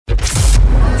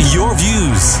Your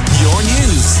views, your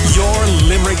news, your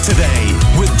Limerick Today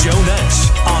with Joe Nash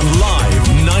on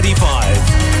Live 95.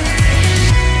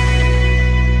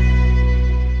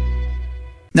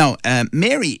 Now,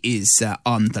 Mary is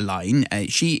on the line.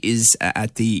 She is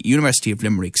at the University of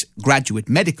Limerick's Graduate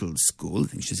Medical School. I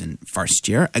think she's in first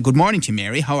year. Good morning to you,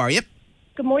 Mary. How are you?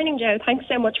 Good morning, Joe. Thanks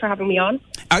so much for having me on.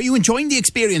 Are you enjoying the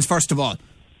experience, first of all?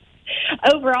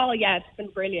 Overall, yeah, it's been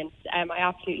brilliant. I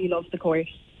absolutely love the course.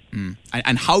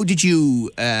 And how did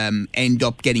you end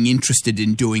up getting interested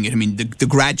in doing it? I mean, the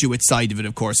graduate side of it,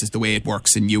 of course, is the way it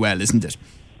works in UL, isn't it?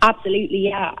 Absolutely,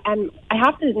 yeah. I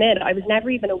have to admit, I was never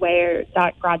even aware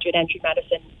that graduate entry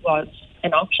medicine was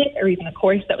an option or even a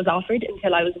course that was offered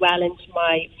until I was well into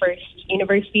my first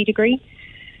university degree.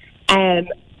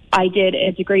 I did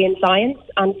a degree in science,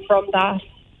 and from that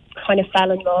kind of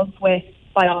fell in love with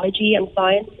biology and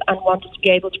science and wanted to be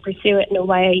able to pursue it in a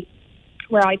way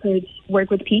where I could work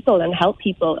with people and help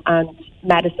people, and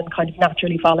medicine kind of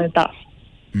naturally followed that.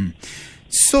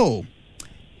 So,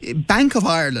 Bank of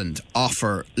Ireland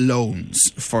offer loans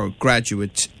for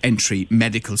graduate entry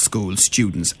medical school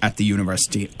students at the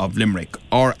University of Limerick,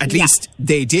 or at least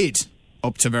they did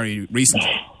up to very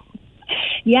recently.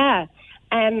 Yeah.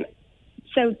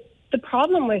 So the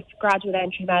problem with graduate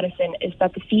entry medicine is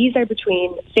that the fees are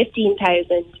between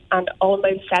 15,000 and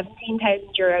almost 17,000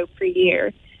 euro per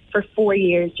year for 4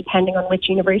 years, depending on which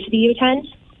university you attend.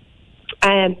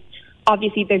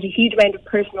 Obviously, there's a huge amount of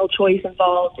personal choice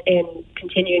involved in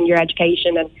continuing your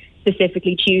education and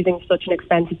specifically choosing such an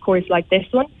expensive course like this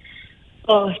one.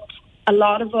 But a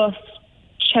lot of us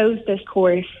chose this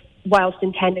course whilst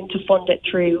intending to fund it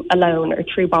through a loan or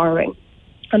through borrowing.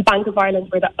 And Bank of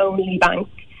Ireland were the only bank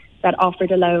that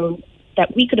offered a loan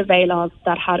that we could avail of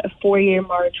that had a 4-year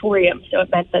moratorium. So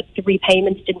it meant that the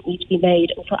repayments didn't need to be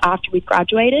made until after we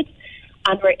graduated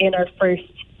and we're in our first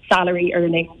salary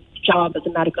earning job as a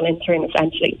medical intern,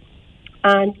 essentially.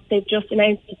 And they've just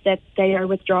announced that they are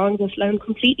withdrawing this loan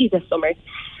completely this summer,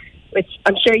 which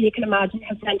I'm sure you can imagine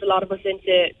has sent a lot of us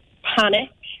into panic.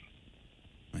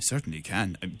 I certainly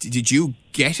can. Did you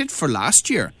get it for last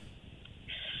year?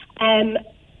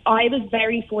 I was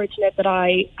very fortunate that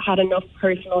I had enough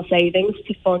personal savings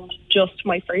to fund just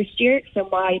my first year. So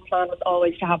my plan was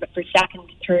always to have it for second,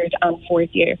 third and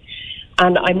fourth year.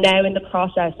 And I'm now in the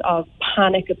process of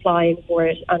panic applying for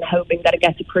it and hoping that it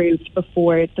gets approved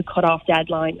before the cut-off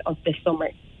deadline of this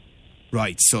summer.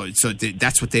 Right, so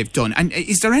that's what they've done. And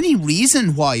is there any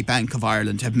reason why Bank of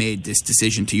Ireland have made this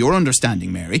decision, to your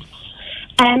understanding, Mary?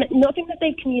 Nothing that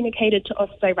they've communicated to us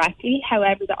directly.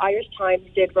 However, the Irish Times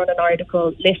did run an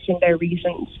article listing their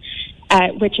reasons,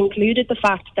 which included the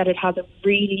fact that it has a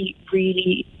really,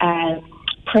 really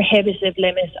prohibitive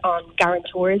limit on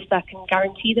guarantors that can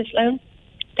guarantee this loan.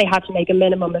 They had to make a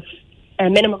minimum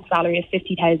salary of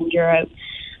 50,000 euro,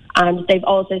 and they've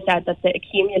also said that the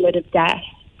accumulative debt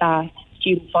that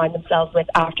students find themselves with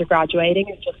after graduating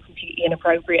is just completely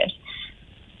inappropriate.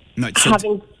 No,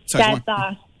 Having said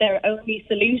that, their only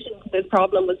solution to this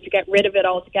problem was to get rid of it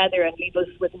altogether and leave us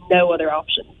with no other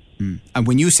option. And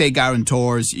when you say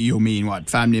guarantors, you mean what?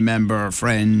 Family member,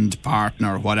 friend,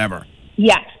 partner, whatever?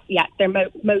 Yes, they're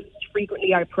most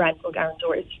frequently our parental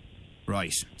guarantors.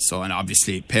 Right. So, and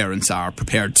obviously parents are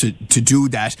prepared to do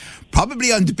that,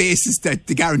 probably on the basis that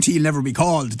the guarantee will never be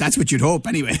called. That's what you'd hope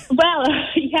anyway. Well,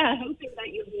 yeah, hoping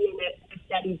that you'll be in a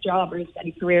steady job or a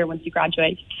steady career once you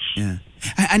graduate. Yeah.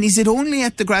 And is it only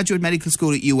at the Graduate Medical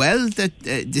School at UL that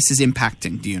this is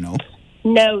impacting, do you know?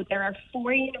 No, there are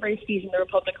 4 universities in the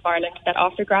Republic of Ireland that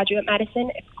offer graduate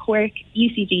medicine. It's Cork,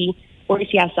 UCD,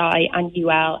 RCSI and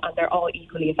UL, and they're all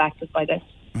equally affected by this.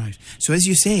 Right. So as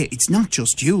you say, it's not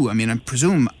just you. I mean, I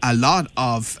presume a lot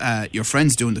of your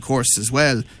friends doing the course as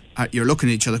well, you're looking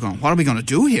at each other going, what are we going to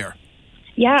do here?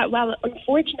 Yeah, well,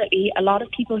 unfortunately, a lot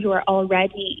of people who are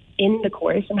already in the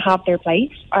course and have their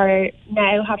place are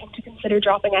now having to consider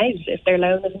dropping out if their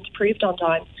loan isn't approved on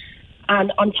time.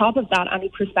 And on top of that, any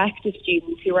prospective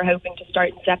students who are hoping to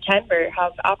start in September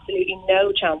have absolutely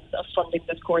no chance of funding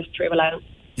this course through a loan.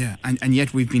 Yeah, and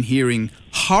yet we've been hearing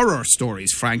horror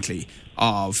stories, frankly,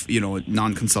 of,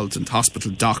 non-consultant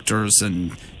hospital doctors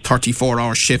and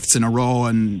 34-hour shifts in a row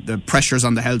and the pressures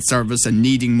on the health service and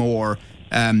needing more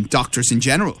doctors in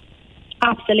general.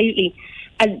 Absolutely.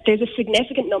 And there's a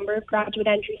significant number of graduate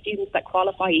entry students that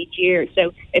qualify each year.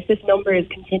 So if this number is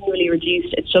continually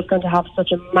reduced, it's just going to have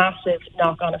such a massive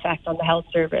knock-on effect on the health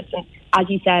service. And as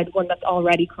you said, one that's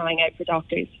already crying out for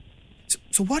doctors.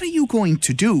 So what are you going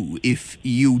to do if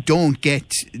you don't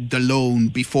get the loan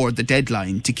before the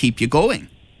deadline to keep you going?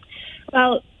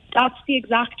 Well, that's the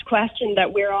exact question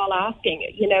that we're all asking.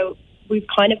 We've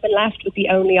kind of been left with the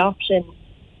only option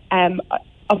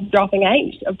of dropping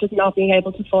out, of just not being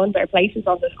able to fund their places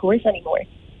on this course anymore.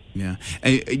 Yeah.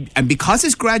 And because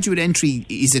it's graduate entry,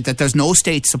 is it that there's no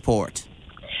state support?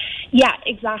 Yeah,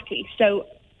 exactly. So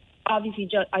obviously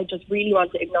I just really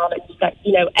want to acknowledge that,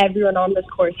 you know, everyone on this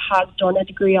course has done a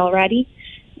degree already.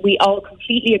 We all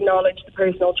completely acknowledge the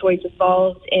personal choice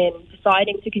involved in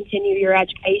deciding to continue your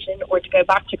education or to go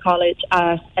back to college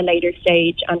at a later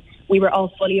stage. And we were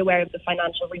all fully aware of the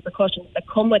financial repercussions that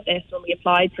come with this when we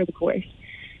applied for the course.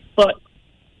 But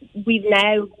we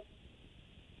now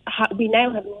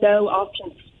have no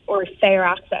options or fair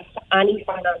access to any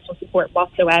financial support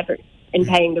whatsoever in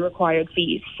paying the required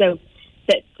fees. So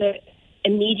the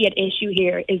immediate issue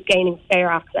here is gaining fair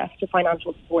access to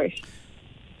financial support.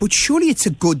 But surely it's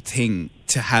a good thing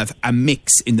to have a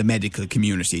mix in the medical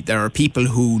community. There are people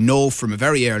who know from a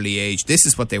very early age this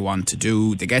is what they want to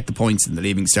do. They get the points in the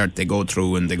Leaving Cert, they go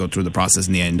through the process,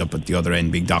 and they end up at the other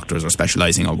end being doctors or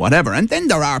specialising or whatever. And then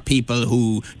there are people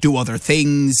who do other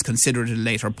things, consider it at a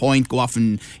later point, go off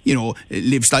and, you know,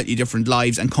 live slightly different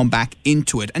lives and come back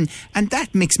into it. And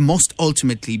that mix must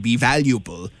ultimately be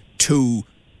valuable to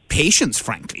patients,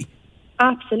 frankly.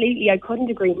 Absolutely, I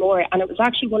couldn't agree more. And it was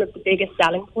actually one of the biggest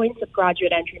selling points of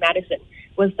graduate entry medicine,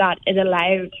 was that it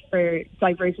allowed for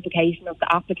diversification of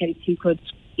the applicants who could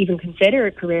even consider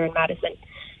a career in medicine.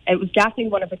 It was definitely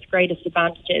one of its greatest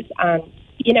advantages. And,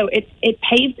 you know, it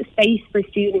paved the space for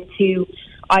students who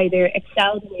either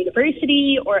excelled in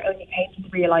university or only came to the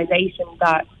realisation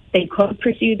that they could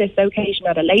pursue this vocation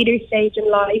at a later stage in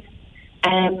life.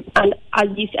 And as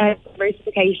you said,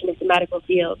 diversification of the medical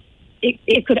field,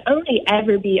 it could only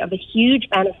ever be of a huge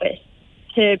benefit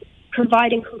to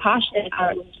providing compassionate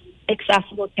and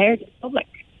accessible care to the public.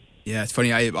 Yeah, it's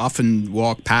funny. I often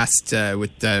walk past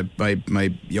with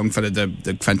my young fella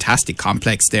the fantastic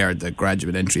complex there, the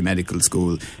graduate entry medical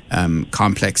school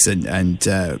complex, and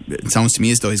it sounds to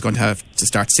me as though he's going to have to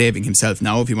start saving himself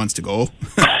now if he wants to go.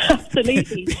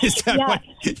 Absolutely. Is that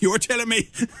what you were telling me?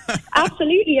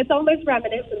 Absolutely. It's almost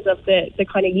reminiscent of the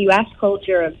kind of US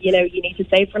culture of, you know, you need to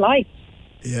save for life.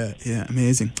 Yeah,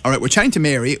 amazing. All right, we're chatting to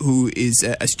Mary, who is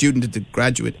a student at the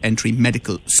Graduate Entry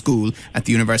Medical School at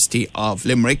the University of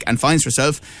Limerick and finds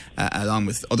herself, along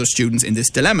with other students, in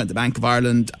this dilemma. The Bank of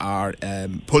Ireland are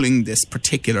pulling this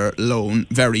particular loan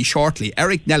very shortly.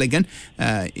 Eric Nelligan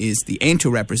is the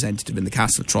Aontú representative in the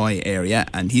Castletroy area,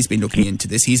 and he's been looking into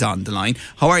this. He's on the line.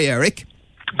 How are you, Eric?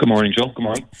 Good morning, Joe. Good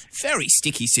morning. Very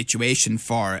sticky situation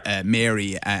for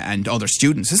Mary and other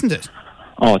students, isn't it?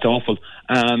 Oh, it's awful.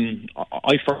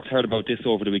 I first heard about this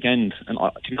over the weekend, and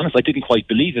to be honest, I didn't quite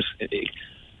believe it.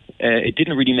 It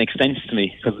didn't really make sense to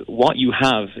me, because what you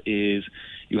have is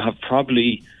you have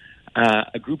probably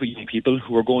a group of young people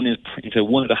who are going into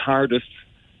one of the hardest,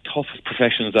 toughest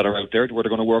professions that are out there, where they're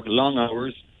going to work long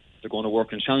hours, they're going to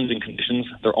work in challenging conditions,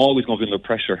 they're always going to be under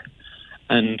pressure.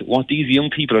 And what these young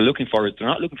people are looking for is, they're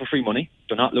not looking for free money,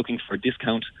 they're not looking for a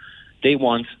discount. They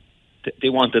want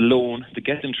a loan to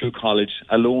get them through college,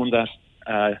 a loan that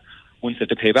once they have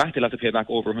to pay back, they'll have to pay back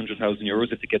over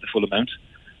 €100,000 if they get the full amount.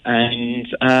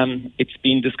 And it's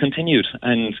been discontinued.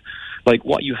 And like,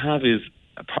 what you have is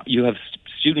you have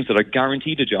students that are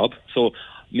guaranteed a job. So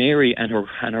Mary and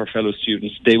her fellow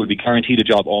students, they would be guaranteed a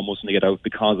job almost when they get out,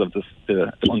 because of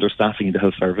the understaffing in the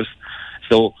health service.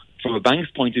 So from a bank's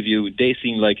point of view, they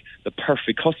seem like the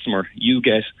perfect customer. You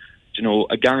get, you know,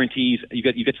 a guaranteed. You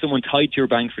get someone tied to your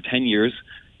bank for 10 years.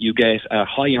 You get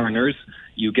high earners.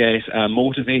 You get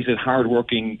motivated,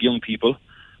 hard-working young people.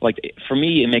 Like, for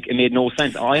me, it made no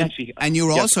sense. And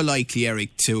you're also likely,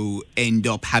 Eric, to end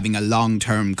up having a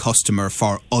long-term customer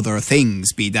for other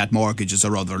things, be that mortgages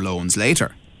or other loans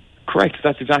later. Correct.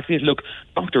 That's exactly it. Look,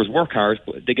 doctors work hard,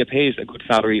 but they get paid a good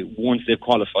salary once they've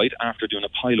qualified, after doing a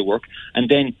pile of work, and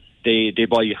then they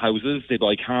buy houses, they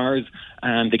buy cars,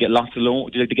 and they get lots of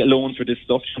loans. They get loans for this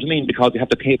stuff. You know what I mean? Because they have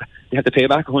to pay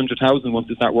back 100,000 once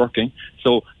they start working.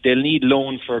 So they'll need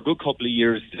loans for a good couple of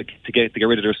years to get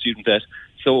rid of their student debt.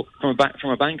 So from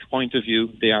a bank's point of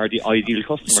view, they are the ideal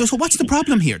customer. So what's the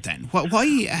problem here then?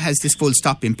 Why has this full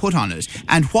stop been put on it?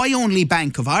 And why only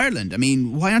Bank of Ireland? I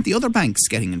mean, why aren't the other banks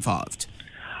getting involved?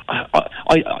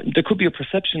 There could be a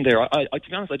perception there. To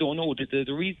be honest, I don't know.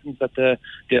 The reasons that the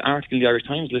article in the Irish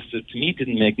Times listed, to me,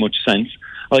 didn't make much sense.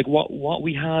 Like, what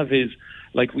we have is,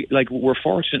 we're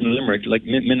fortunate in Limerick. Like,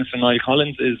 Minister Niall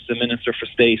Collins is the Minister for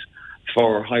State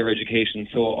for higher education.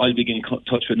 So I'll be in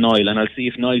touch with Niall, and I'll see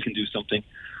if Niall can do something.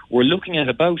 We're looking at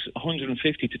about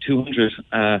 150 to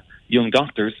 200 young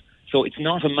doctors So it's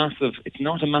not a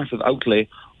massive outlay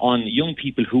on young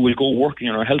people who will go working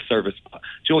in our health service.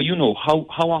 Joe, you know, how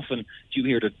often do you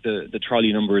hear the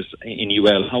trolley numbers in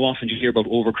UL? How often do you hear about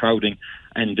overcrowding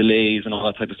and delays and all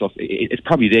that type of stuff? It's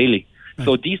probably daily. Right.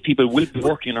 So these people will be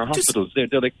working in our hospitals.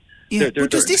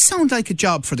 Does this sound like a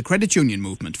job for the credit union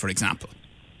movement, for example?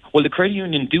 Well, the credit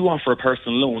union do offer a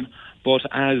personal loan, but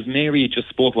as Mary just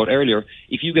spoke about earlier,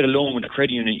 if you get a loan with a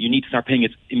credit union, you need to start paying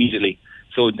it immediately.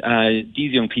 So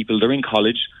these young people, they're in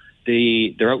college,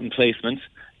 they're out in placement.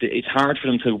 It's hard for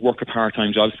them to work a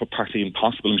part-time job. It's practically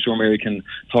impossible. I'm sure Mary can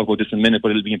talk about this in a minute,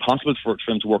 but it'll be impossible for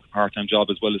them to work a part-time job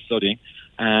as well as studying.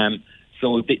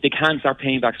 So they can't start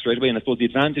paying back straight away. And I suppose the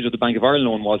advantage of the Bank of Ireland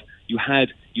loan was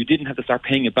you didn't have to start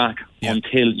paying it back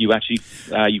until you actually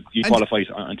you qualified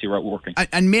until you're out working.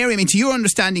 And Mary, I mean, to your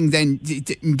understanding, then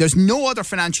there's no other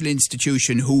financial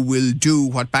institution who will do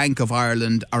what Bank of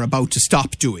Ireland are about to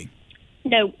stop doing.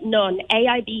 No, none.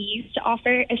 AIB used to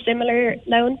offer a similar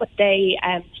loan, but they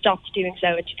stopped doing so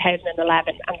in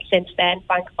 2011, and since then,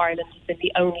 Bank of Ireland has been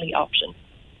the only option.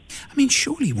 I mean,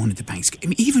 surely one of the banks, I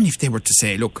mean, even if they were to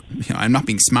say, look, you know, I'm not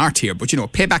being smart here, but, you know,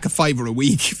 pay back $5 a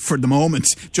week for the moment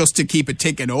just to keep it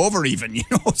ticking over even, you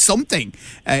know, something,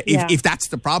 if that's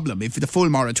the problem, if the full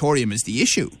moratorium is the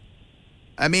issue.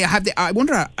 I mean, I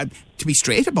wonder, to be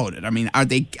straight about it, I mean, are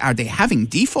they having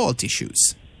default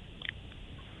issues?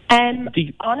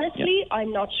 Honestly,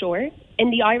 I'm not sure. In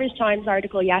the Irish Times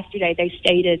article yesterday, they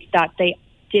stated that they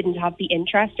didn't have the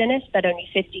interest in it, that only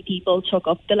 50 people took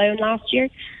up the loan last year.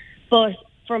 But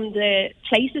from the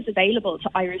places available to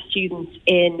Irish students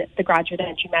in the graduate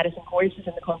entry medicine courses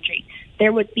in the country,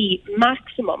 there would be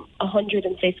maximum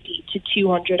 150 to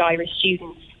 200 Irish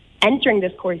students entering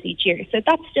this course each year. So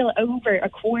that's still over a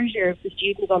quarter of the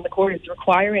students on the course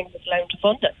requiring this loan to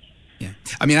fund it. Yeah.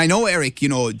 I mean, I know, Eric, you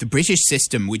know, the British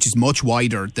system, which is much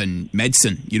wider than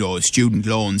medicine, you know, student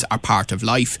loans are part of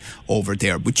life over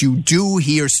there. But you do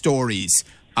hear stories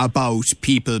about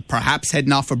people perhaps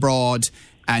heading off abroad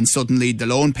and suddenly the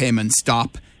loan payments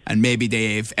stop and maybe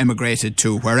they've emigrated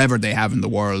to wherever they have in the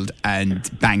world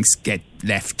and banks get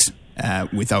left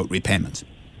without repayment.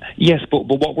 Yes, but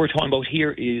what we're talking about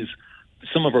here is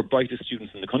some of our brightest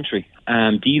students in the country.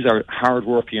 These are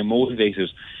hard-working and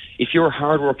motivated. If you're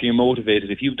hardworking and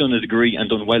motivated, if you've done a degree and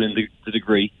done well in the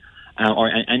degree,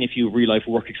 and if you have real-life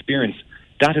work experience,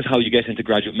 that is how you get into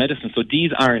graduate medicine. So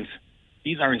these aren't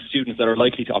students that are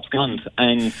likely to abscond.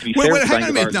 And to be fair, hang on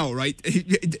a minute now, right?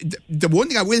 The one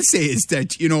thing I will say is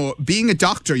that, you know, being a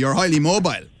doctor, you're highly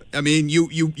mobile. I mean,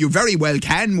 you very well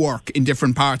can work in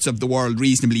different parts of the world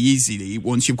reasonably easily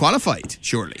once you've qualified,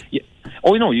 surely. Yeah.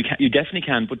 Oh no, you definitely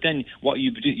can. But then what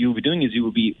you'll be doing is you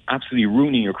will be absolutely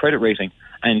ruining your credit rating,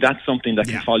 and that's something that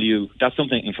can follow you. That's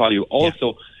something that can follow you.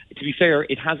 Also, to be fair,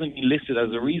 it hasn't been listed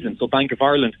as a reason. So Bank of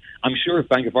Ireland, I'm sure if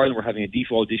Bank of Ireland were having a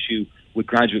default issue with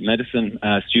graduate medicine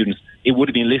students, it would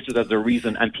have been listed as a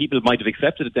reason, and people might have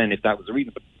accepted it then if that was the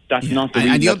reason. But that's not the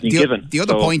reason that's been given. The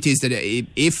other point is that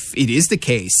if it is the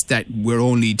case that we're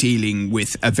only dealing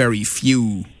with a very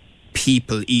few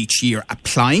people each year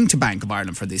applying to Bank of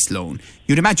Ireland for this loan,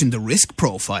 you'd imagine the risk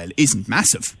profile isn't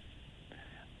massive.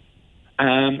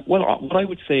 Well, what I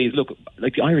would say is, look,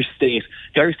 like the Irish State,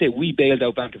 we bailed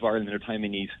out Bank of Ireland in their time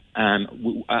of need.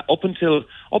 Up until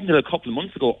a couple of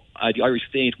months ago, the Irish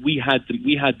State, we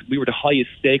were the highest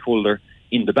stakeholder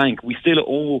in the bank. We still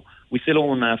own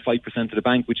 5% of the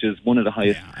bank, which is one of the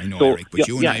highest. Yeah, I know, so, Eric, but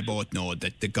you and I both know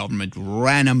that the government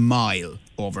ran a mile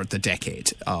over the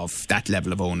decade of that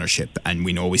level of ownership, and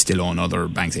we know we still own other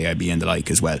banks, AIB and the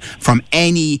like as well, from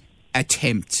any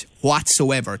attempt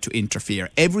whatsoever to interfere.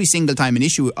 Every single time an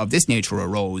issue of this nature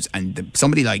arose and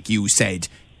somebody like you said,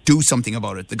 do something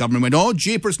about it, the government went, oh,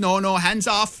 jeepers, no, hands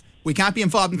off. We can't be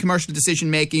involved in commercial decision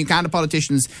making. You can't have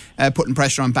politicians putting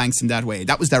pressure on banks in that way.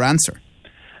 That was their answer.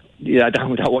 Yeah,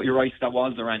 you're right. That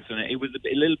was their answer. And it was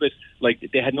a little bit like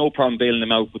they had no problem bailing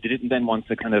them out, but they didn't then want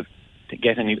to kind of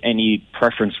get any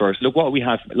preference for us. Look, what we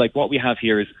have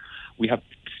here is we have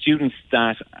students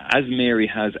that, as Mary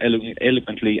has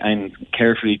eloquently and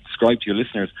carefully described to your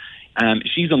listeners,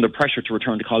 she's under pressure to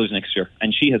return to college next year,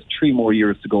 and she has 3 more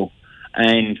years to go.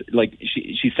 And like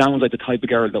she sounds like the type of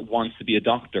girl that wants to be a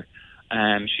doctor.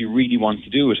 She really wants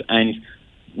to do it. And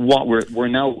what we're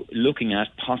now looking at,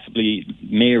 possibly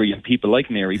Mary and people like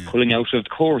Mary pulling out of the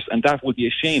course, and that would be a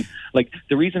shame. Like,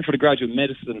 the reason for the graduate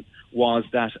medicine was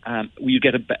that you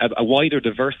get a wider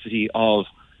diversity of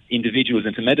individuals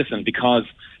into medicine, because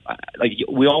like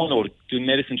we all know, doing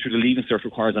medicine through the Leaving Cert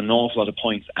requires an awful lot of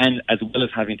points, and as well as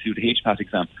having to do the HPAT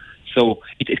exam. So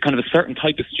it's kind of a certain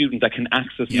type of student that can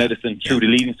access medicine through the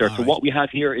Leaving Cert. So what we have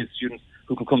here is students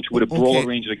who can come to with a broad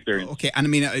range of experience. Okay, and I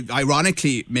mean,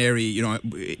 ironically, Mary, you know,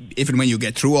 if and when you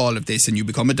get through all of this and you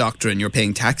become a doctor and you're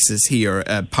paying taxes here,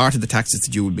 part of the taxes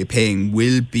that you will be paying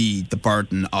will be the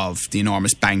burden of the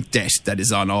enormous bank debt that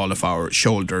is on all of our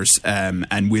shoulders,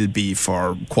 and will be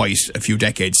for quite a few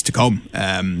decades to come,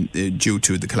 due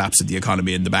to the collapse of the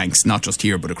economy and the banks, not just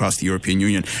here but across the European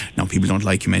Union. Now, people don't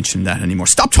like you mentioning that anymore.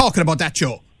 Stop talking about that,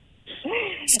 Joe.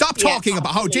 Stop talking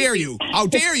about, how dare you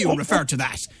refer to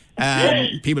that.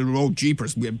 People who wrote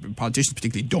jeepers, politicians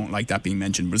particularly, don't like that being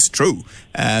mentioned, but it's true.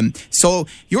 So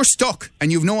you're stuck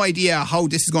and you've no idea how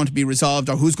this is going to be resolved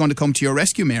or who's going to come to your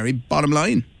rescue, Mary, bottom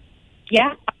line.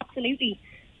 Yeah, absolutely.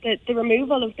 The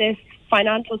removal of this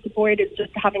financial support is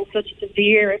just having such a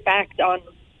severe effect on,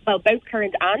 well, both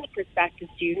current and prospective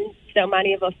students, so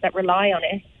many of us that rely on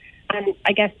it. And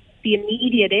I guess the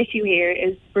immediate issue here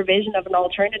is provision of an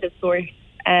alternative source,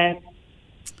 and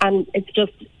it's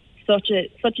just such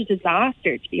a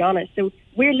disaster, to be honest. So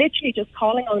we're literally just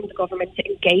calling on the government to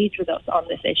engage with us on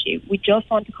this issue. We just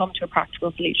want to come to a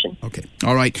practical solution. Okay.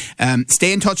 All right.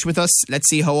 Stay in touch with us. Let's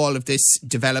see how all of this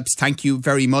develops. Thank you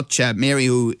very much, Mary,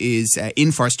 who is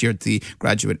in first year at the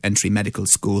Graduate Entry Medical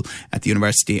School at the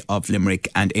University of Limerick,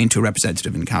 and Aontú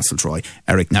representative in Castletroy,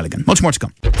 Eric Nelligan. Much more to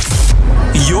come.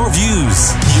 Your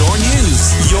views, your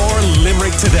news, your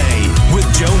Limerick Today with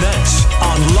Joe Nash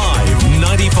on Live.